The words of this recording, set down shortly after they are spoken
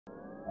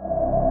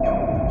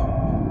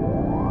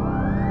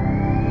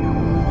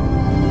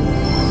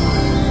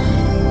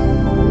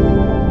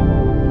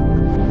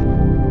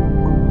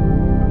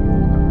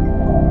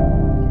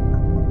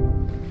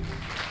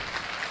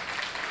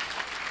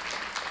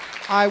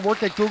I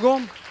work at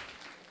Google,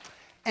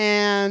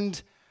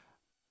 and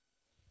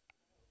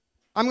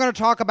I'm going to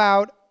talk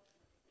about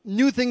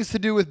new things to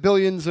do with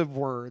billions of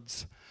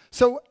words.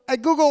 So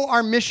at Google,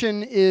 our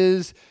mission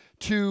is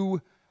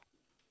to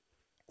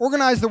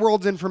organize the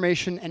world's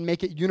information and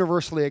make it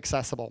universally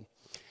accessible.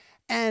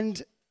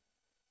 And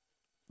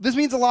this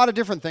means a lot of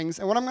different things.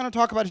 And what I'm going to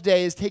talk about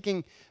today is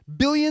taking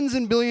billions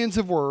and billions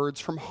of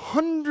words from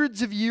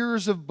hundreds of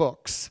years of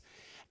books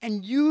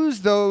and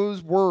use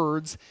those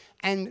words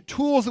and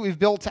tools that we've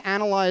built to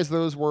analyze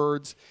those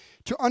words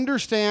to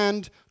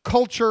understand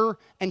culture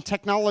and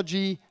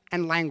technology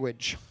and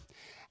language.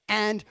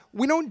 And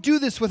we don't do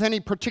this with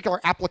any particular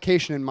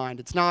application in mind.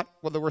 It's not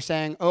whether we're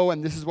saying, oh,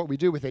 and this is what we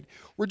do with it.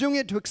 We're doing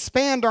it to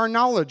expand our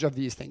knowledge of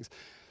these things.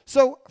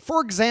 So,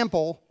 for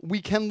example,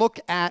 we can look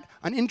at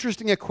an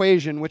interesting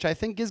equation, which I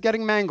think is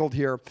getting mangled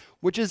here,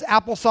 which is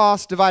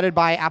applesauce divided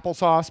by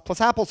applesauce plus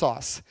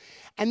applesauce.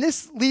 And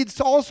this leads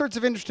to all sorts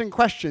of interesting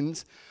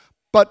questions,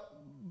 but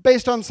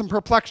based on some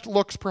perplexed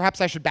looks, perhaps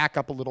I should back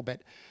up a little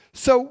bit.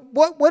 So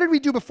what did we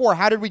do before?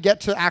 How did we get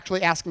to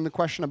actually asking the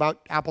question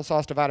about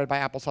applesauce divided by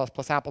applesauce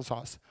plus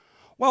applesauce?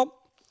 Well,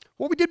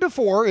 what we did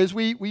before is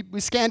we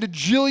scanned a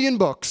jillion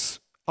books.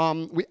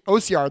 We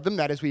OCR'd them,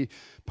 that is, we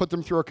put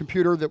them through a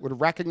computer that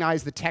would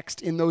recognize the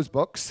text in those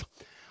books.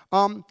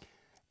 And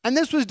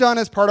this was done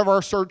as part of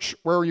our search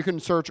where you can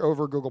search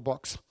over Google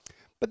Books.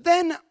 But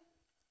then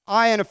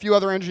I and a few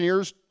other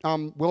engineers,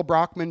 Will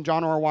Brockman,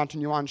 John Orwant,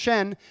 and Yuan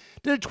Shen,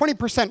 did a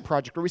 20%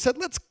 project where we said,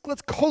 let's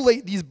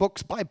collate these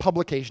books by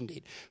publication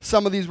date.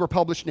 Some of these were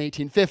published in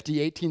 1850,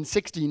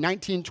 1860,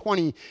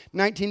 1920,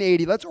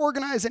 1980. Let's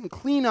organize it and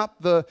clean up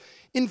the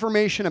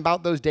information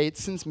about those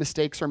dates since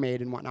mistakes are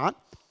made and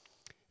whatnot.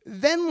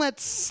 Then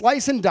let's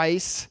slice and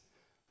dice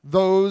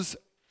those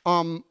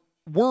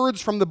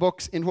words from the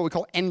books into what we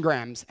call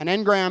Ngrams. An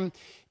Ngram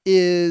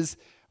is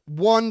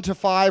 1 to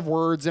 5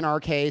 words in our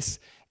case.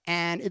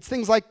 And it's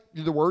things like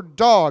the word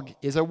dog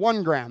is a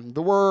 1 gram.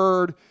 The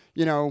word,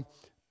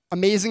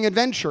 amazing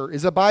adventure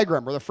is a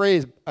bigram, or the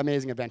phrase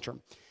amazing adventure.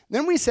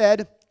 Then we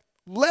said,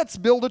 let's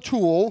build a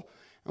tool.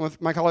 And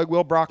with my colleague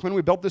Will Brockman,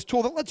 we built this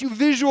tool that lets you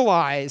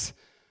visualize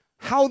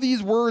how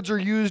these words are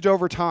used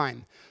over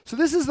time. So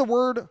this is the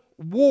word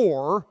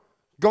war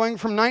going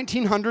from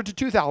 1900 to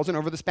 2000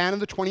 over the span of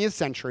the 20th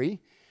century.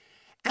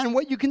 And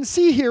what you can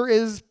see here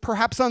is,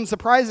 perhaps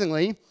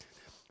unsurprisingly,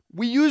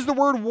 we use the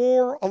word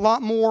war a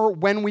lot more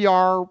when we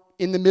are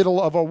in the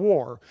middle of a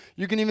war.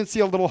 You can even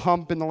see a little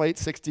hump in the late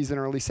 60s and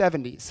early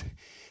 70s.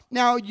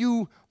 Now,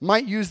 you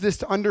might use this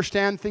to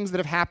understand things that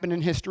have happened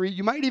in history.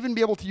 You might even be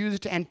able to use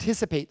it to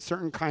anticipate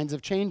certain kinds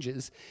of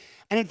changes.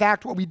 And in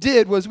fact, what we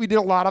did was we did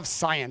a lot of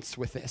science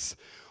with this.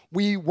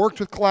 We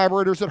worked with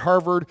collaborators at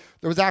Harvard.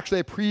 There was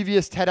actually a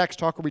previous TEDx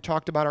talk where we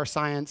talked about our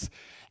science.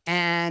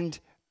 And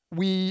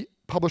we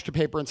published a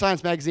paper in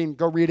Science Magazine.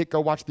 Go read it.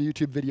 Go watch the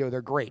YouTube video.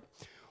 They're great.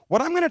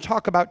 What I'm going to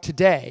talk about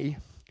today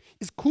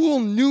is cool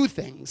new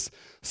things.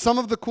 Some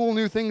of the cool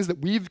new things that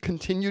we've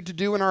continued to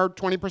do in our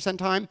 20%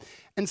 time,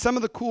 and some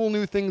of the cool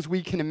new things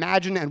we can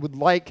imagine and would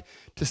like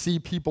to see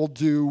people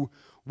do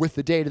with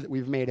the data that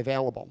we've made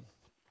available.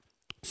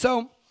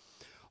 So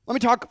let me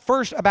talk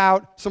first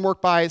about some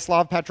work by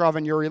Slav Petrov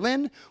and Yuri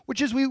Lin,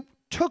 which is we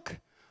took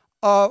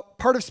a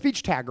part of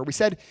speech tagger. We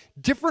said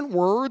different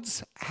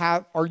words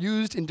are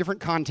used in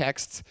different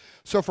contexts.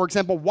 So for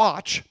example,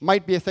 watch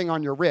might be a thing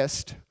on your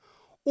wrist,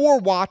 or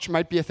watch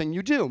might be a thing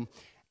you do.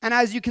 And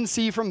as you can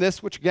see from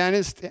this, which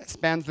again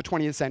spans the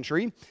 20th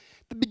century,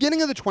 the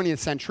beginning of the 20th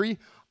century,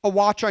 a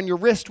watch on your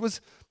wrist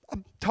was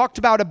talked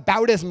about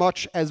as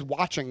much as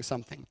watching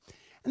something.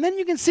 And then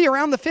you can see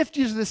around the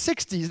 50s or the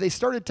 60s, they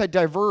started to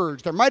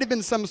diverge. There might have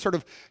been some sort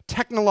of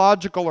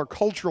technological or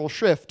cultural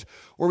shift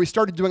where we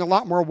started doing a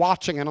lot more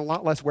watching and a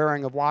lot less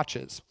wearing of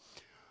watches.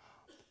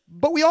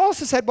 But we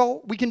also said,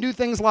 well, we can do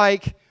things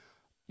like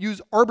use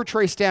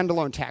arbitrary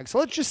standalone tags. So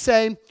let's just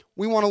say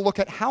we want to look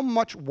at how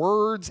much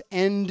words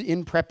end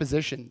in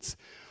prepositions.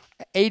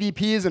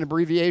 ADP is an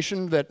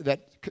abbreviation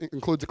that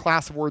includes a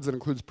class of words that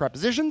includes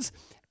prepositions.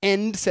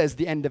 End says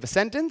the end of a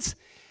sentence.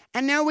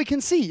 And now we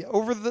can see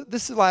over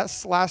this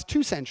last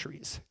 2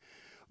 centuries,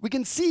 we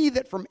can see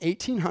that from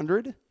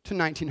 1800 to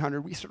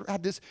 1900, we sort of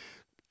had this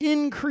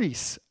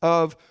increase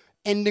of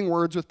ending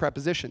words with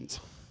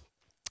prepositions.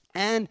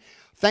 And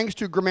thanks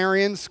to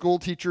grammarians, school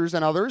teachers,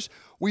 and others,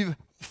 we've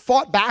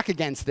fought back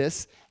against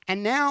this,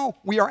 and now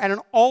we are at an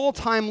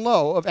all-time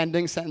low of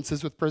ending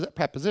sentences with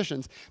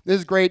prepositions. This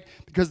is great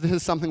because this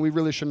is something we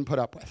really shouldn't put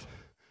up with.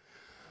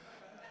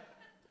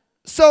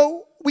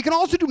 So we can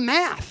also do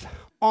math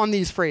on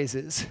these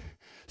phrases.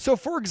 So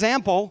for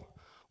example,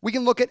 we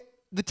can look at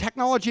the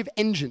technology of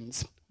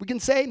engines. We can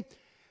say,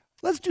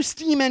 let's do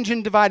steam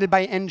engine divided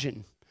by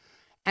engine.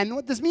 And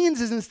what this means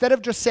is instead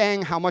of just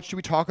saying how much do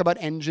we talk about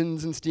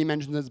engines and steam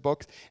engines in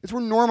books, is we're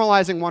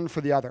normalizing one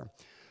for the other.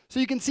 So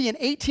you can see in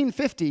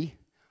 1850,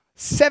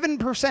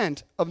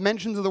 7% of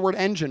mentions of the word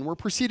engine were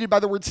preceded by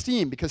the word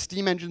steam because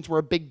steam engines were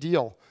a big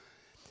deal.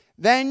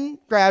 Then,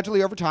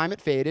 gradually over time,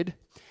 it faded.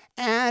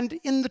 And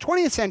in the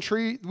 20th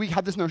century, we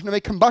had this notion of a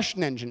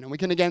combustion engine. And we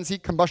can again see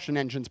combustion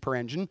engines per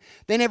engine.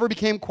 They never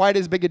became quite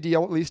as big a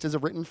deal, at least as a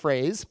written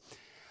phrase.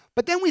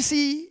 But then we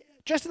see,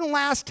 just in the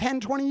last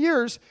 10, 20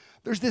 years,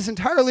 there's this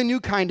entirely new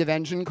kind of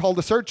engine called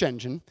a search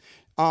engine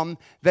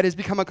that has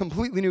become a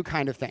completely new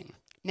kind of thing.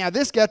 Now,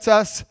 this gets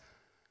us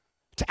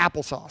to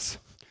applesauce.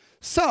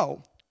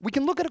 So we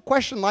can look at a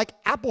question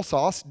like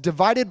applesauce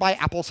divided by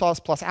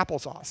applesauce plus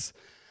applesauce.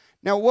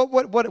 Now,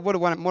 what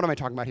am I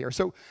talking about here?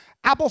 So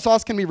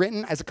applesauce can be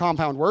written as a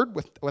compound word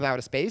without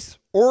a space,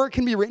 or it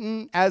can be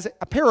written as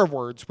a pair of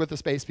words with a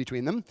space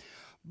between them.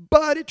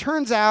 But it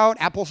turns out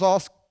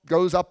applesauce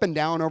goes up and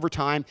down over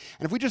time.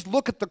 And if we just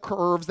look at the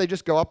curves, they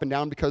just go up and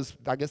down because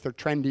I guess they're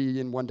trendy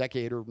in one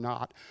decade or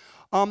not.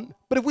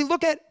 But if we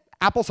look at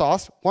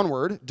applesauce, one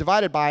word,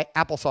 divided by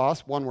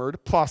applesauce, one word,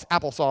 plus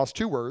applesauce,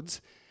 two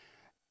words,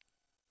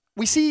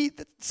 we see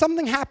that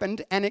something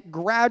happened and it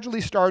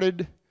gradually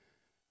started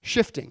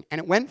shifting. And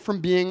it went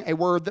from being a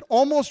word that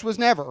almost was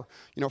never,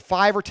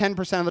 5 or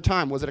 10% of the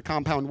time was it a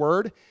compound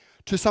word,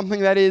 to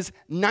something that is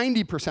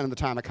 90% of the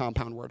time a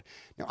compound word.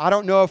 Now, I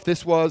don't know if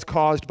this was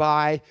caused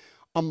by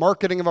a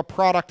marketing of a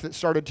product that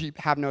started to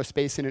have no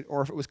space in it,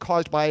 or if it was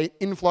caused by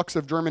influx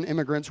of German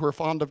immigrants who are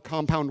fond of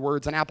compound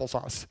words and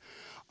applesauce.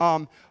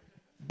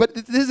 But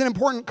this is an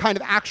important kind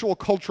of actual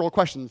cultural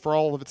question for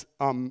all of its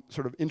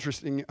sort of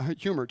interesting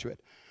humor to it.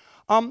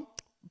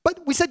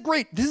 But we said,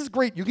 great, this is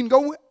great. You can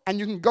go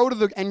to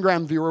the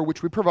Ngram Viewer,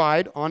 which we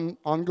provide on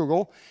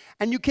Google,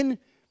 and you can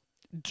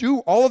do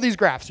all of these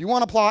graphs. You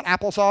want to plot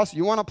applesauce,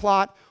 you want to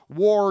plot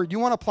war, you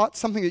want to plot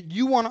something that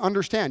you want to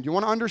understand. You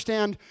want to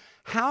understand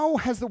how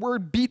has the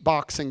word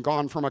beatboxing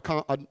gone from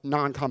a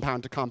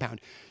non-compound to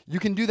compound. You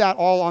can do that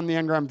all on the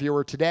Ngram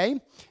Viewer today,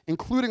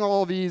 including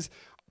all of these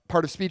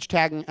part of speech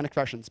tagging and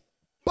expressions.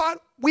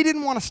 But we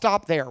didn't want to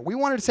stop there. We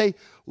wanted to say,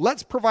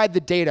 let's provide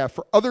the data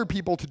for other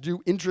people to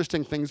do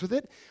interesting things with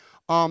it.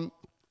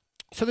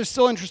 So there's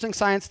still interesting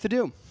science to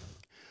do.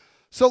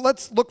 So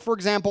let's look, for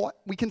example,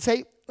 we can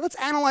say, let's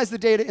analyze the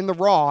data in the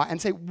raw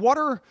and say, what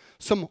are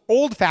some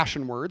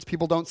old-fashioned words?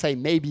 People don't say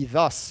maybe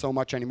thus so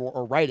much anymore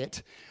or write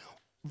it,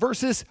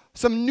 versus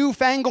some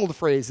newfangled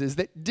phrases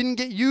that didn't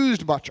get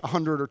used much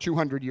 100 or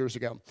 200 years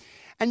ago.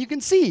 And you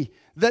can see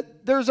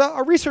that there's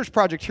a research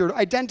project here to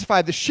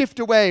identify the shift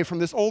away from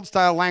this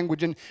old-style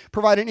language and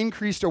provide an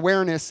increased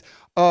awareness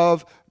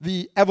of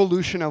the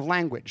evolution of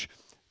language.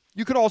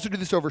 You could also do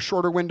this over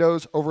shorter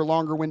windows, over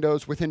longer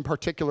windows, within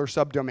particular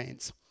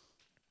subdomains.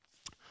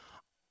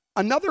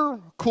 Another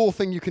cool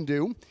thing you can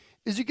do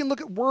is you can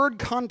look at word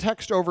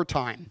context over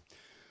time.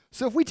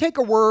 So if we take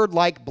a word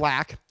like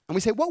black, and we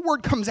say, what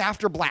word comes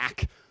after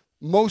black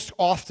most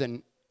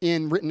often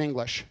in written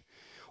English?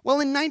 Well,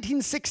 in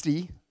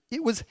 1960,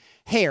 it was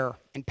hair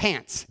and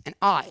pants and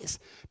eyes,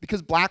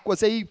 because black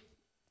was a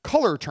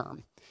color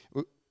term.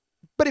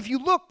 But if you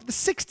look, the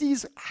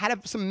 60s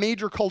had some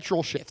major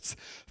cultural shifts.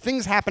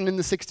 Things happened in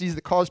the 60s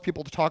that caused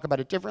people to talk about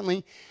it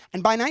differently.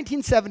 And by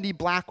 1970,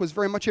 black was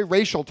very much a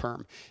racial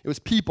term. It was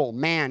people,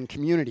 man,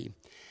 community.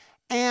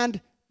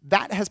 And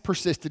that has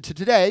persisted to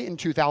today. In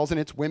 2000,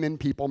 it's women,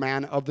 people,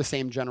 man of the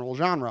same general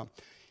genre.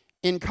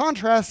 In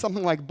contrast,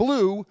 something like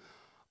blue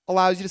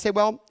allows you to say,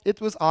 well, it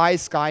was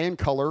eyes, sky, and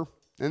color.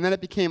 And then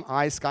it became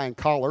eyes, sky, and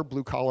collar.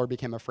 Blue collar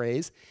became a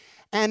phrase.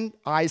 And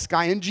eyes,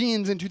 sky, and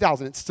jeans in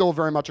 2000. It's still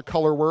very much a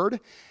color word.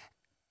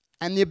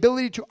 And the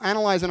ability to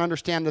analyze and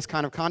understand this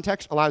kind of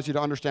context allows you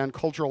to understand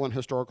cultural and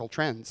historical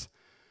trends.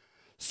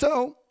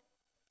 So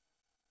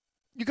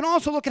you can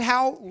also look at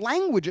how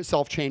language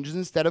itself changes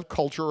instead of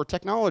culture or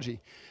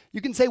technology.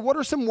 You can say, what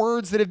are some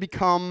words that have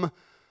become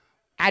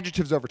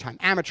adjectives over time?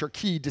 Amateur,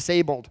 key,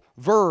 disabled,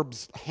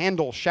 verbs,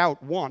 handle,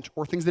 shout, want,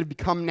 or things that have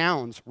become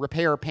nouns,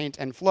 repair, paint,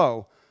 and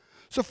flow.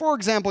 So for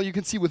example, you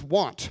can see with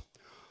want.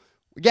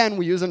 Again,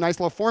 we use a nice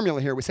little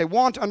formula here. We say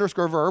want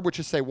underscore verb, which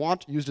is say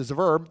want used as a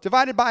verb,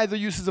 divided by the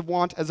uses of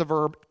want as a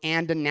verb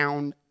and a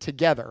noun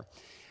together.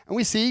 And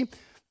we see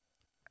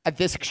at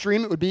this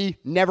extreme, it would be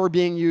never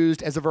being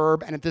used as a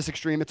verb, and at this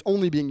extreme, it's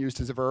only being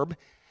used as a verb.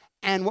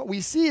 And what we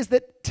see is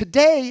that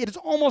today, it is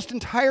almost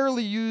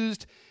entirely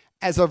used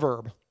as a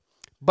verb.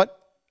 But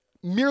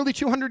merely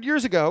 200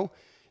 years ago,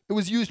 it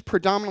was used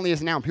predominantly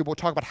as a noun. People would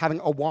talk about having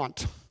a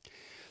want.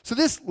 So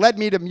this led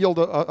me to yield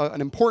an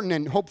important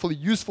and hopefully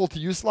useful to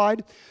you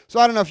slide. So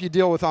I don't know if you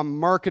deal with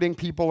marketing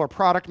people or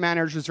product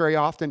managers very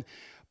often,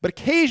 but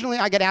occasionally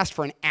I get asked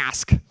for an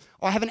ask.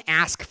 Oh, I have an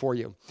ask for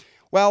you.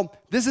 Well,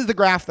 this is the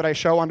graph that I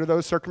show under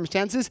those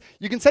circumstances.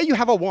 You can say you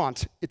have a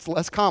want. It's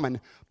less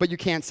common, but you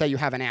can't say you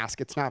have an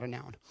ask. It's not a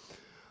noun.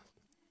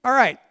 All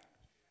right.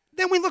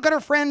 Then we look at our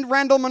friend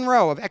Randall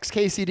Munroe of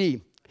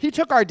XKCD. He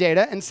took our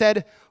data and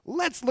said,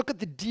 let's look at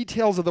the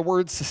details of the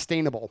word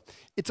sustainable.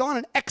 It's on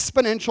an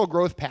exponential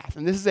growth path,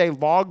 and this is a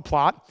log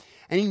plot.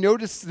 And he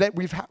noticed that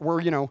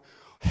we're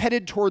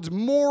headed towards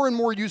more and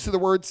more use of the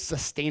word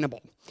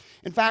sustainable.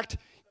 In fact,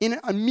 in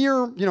a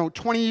mere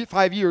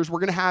 25 years, we're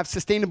going to have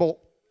sustainable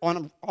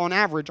on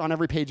average on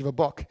every page of a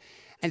book.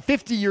 And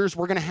 50 years,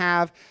 we're going to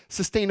have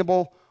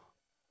sustainable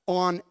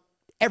on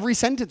every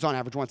sentence on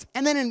average once.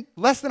 And then in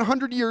less than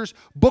 100 years,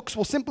 books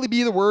will simply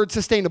be the word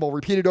sustainable,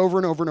 repeated over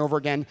and over and over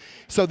again,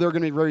 so they're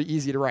going to be very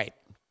easy to write.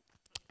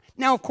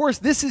 Now, of course,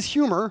 this is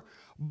humor,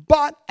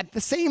 but at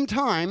the same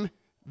time,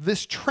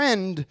 this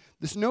trend,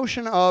 this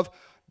notion of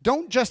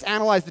don't just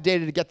analyze the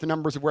data to get the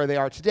numbers of where they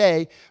are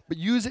today, but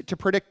use it to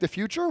predict the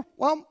future,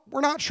 well,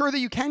 we're not sure that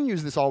you can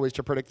use this always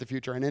to predict the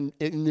future. And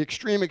in the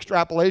extreme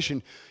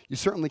extrapolation, you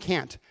certainly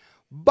can't.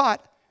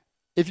 But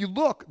if you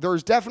look,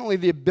 there's definitely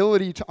the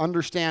ability to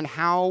understand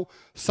how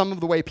some of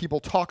the way people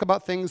talk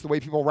about things, the way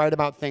people write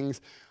about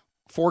things,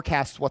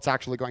 forecasts what's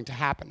actually going to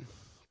happen.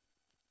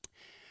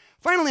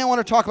 Finally, I want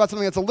to talk about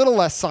something that's a little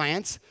less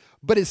science,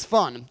 but is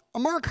fun. A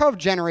Markov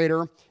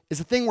generator is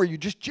a thing where you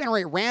just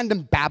generate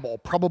random babble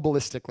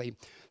probabilistically.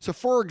 So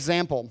for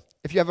example,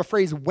 if you have a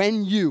phrase,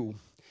 when you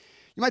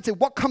might say,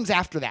 what comes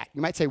after that?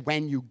 You might say,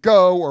 when you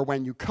go, or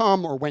when you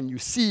come, or when you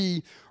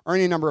see, or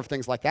any number of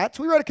things like that.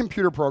 So we write a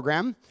computer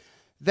program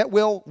that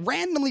will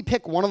randomly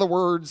pick one of the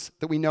words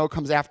that we know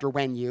comes after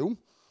when you.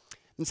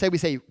 And say we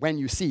say when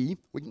you see.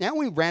 Now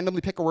we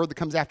randomly pick a word that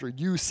comes after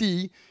you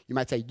see. You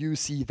might say you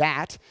see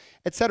that,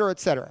 et cetera, et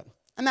cetera.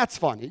 And that's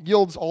fun. It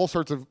yields all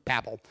sorts of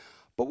babble.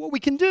 But what we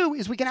can do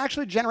is we can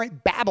actually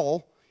generate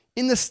babble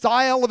in the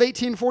style of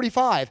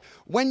 1845.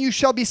 When you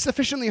shall be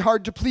sufficiently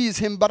hard to please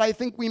him, but I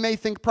think we may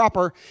think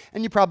proper.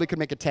 And you probably could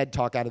make a TED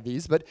talk out of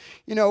these. But,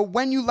 you know,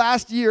 when you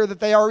last year that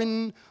they are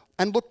in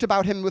and looked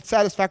about him with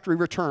satisfactory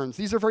returns.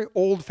 These are very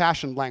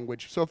old-fashioned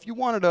language. So if you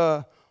wanted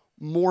a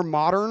more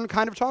modern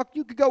kind of talk,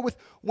 you could go with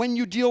when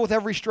you deal with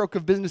every stroke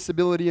of business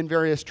ability in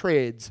various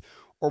trades,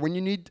 or when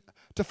you need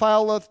to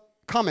file a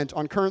comment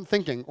on current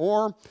thinking,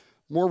 or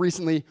more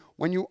recently,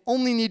 when you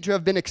only need to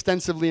have been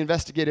extensively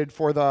investigated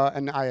for the,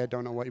 and I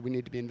don't know what we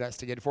need to be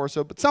investigated for,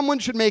 so, but someone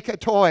should make a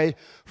toy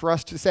for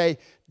us to say,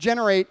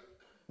 generate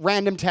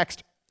random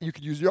text. You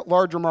could use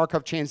larger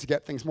Markov chains to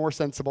get things more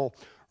sensible,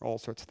 or all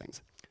sorts of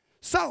things.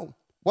 So,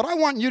 what I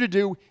want you to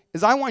do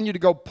is I want you to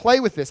go play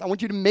with this. I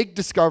want you to make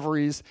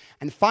discoveries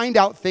and find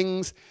out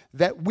things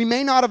that we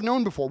may not have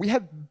known before. We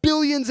have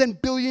billions and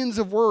billions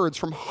of words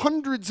from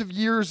hundreds of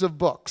years of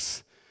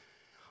books.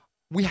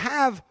 We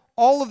have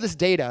all of this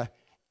data,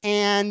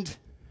 and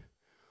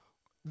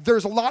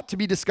there's a lot to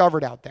be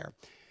discovered out there.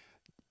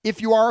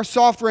 If you are a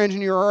software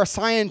engineer or a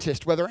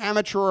scientist, whether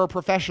amateur or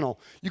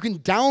professional, you can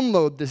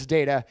download this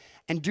data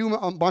and do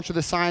a bunch of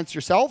the science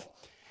yourself.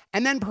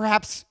 And then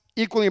perhaps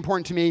equally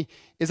important to me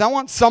is I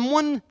want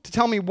someone to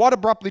tell me what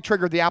abruptly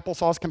triggered the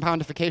applesauce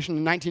compoundification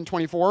in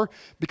 1924,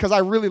 because I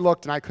really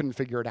looked and I couldn't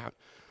figure it out.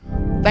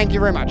 Thank you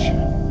very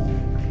much.